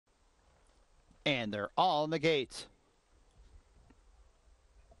And they're all in the gate.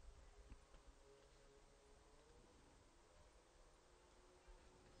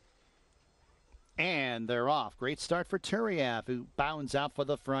 And they're off. Great start for Turiaf, who bounds out for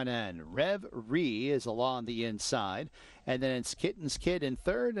the front end. Rev Ree is along the inside. And then it's Kitten's Kid in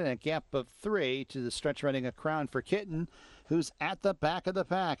third, and a gap of 3 to the stretch running a Crown for Kitten, who's at the back of the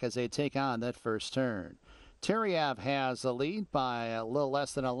pack as they take on that first turn. Turiaf has the lead by a little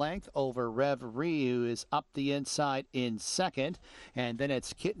less than a length over Rev Ree, who is up the inside in second. And then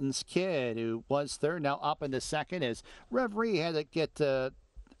it's Kitten's Kid, who was third, now up in the second, as Rev Ree had to get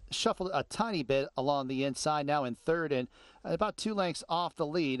shuffled a tiny bit along the inside, now in third and about 2 lengths off the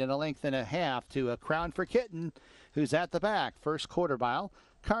lead and a length and a half to a Crown for Kitten, who's at the back. First quarter mile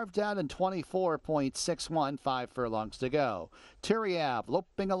carved out in 24.61, 5 furlongs to go. Turiaf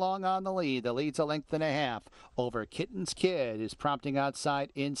loping along on the lead. The lead's a length and a half over Kitten's Kid, who's prompting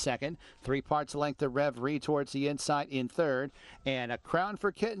outside in second. 3 parts length to Rev Ree towards the inside in third. And a Crown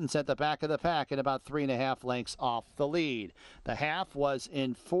for Kittens at the back of the pack and about 3.5 lengths off the lead. The half was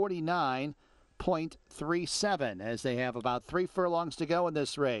in 49.37 as they have about 3 furlongs to go in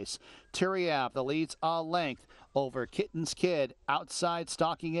this race. Turiaf, the lead's a length over Kitten's Kid, outside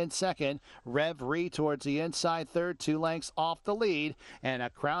stalking in second. Rev Ree towards the inside third, 2 lengths off the lead. And a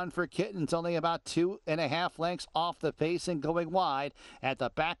Crown for Kittens only about 2.5 lengths off the pace and going wide at the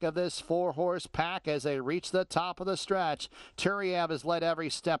back of this 4-horse pack as they reach the top of the stretch. Turiaf has led every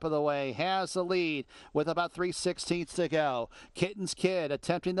step of the way, has the lead with about 3/16 to go. Kitten's Kid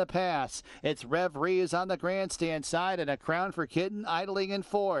attempting the pass. It's Rev Ree is on the grandstand side, and a Crown for Kitten idling in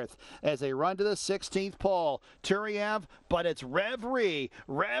fourth as they run to the 16th pole. Turiaf, but it's Rev Ree.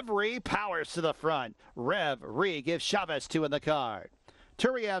 Rev Ree powers to the front. Rev Ree gives Chavez 2 in the card.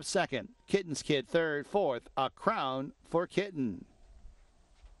 Turiaf second. Kitten's Kid third. Fourth, a Crown for Kitten.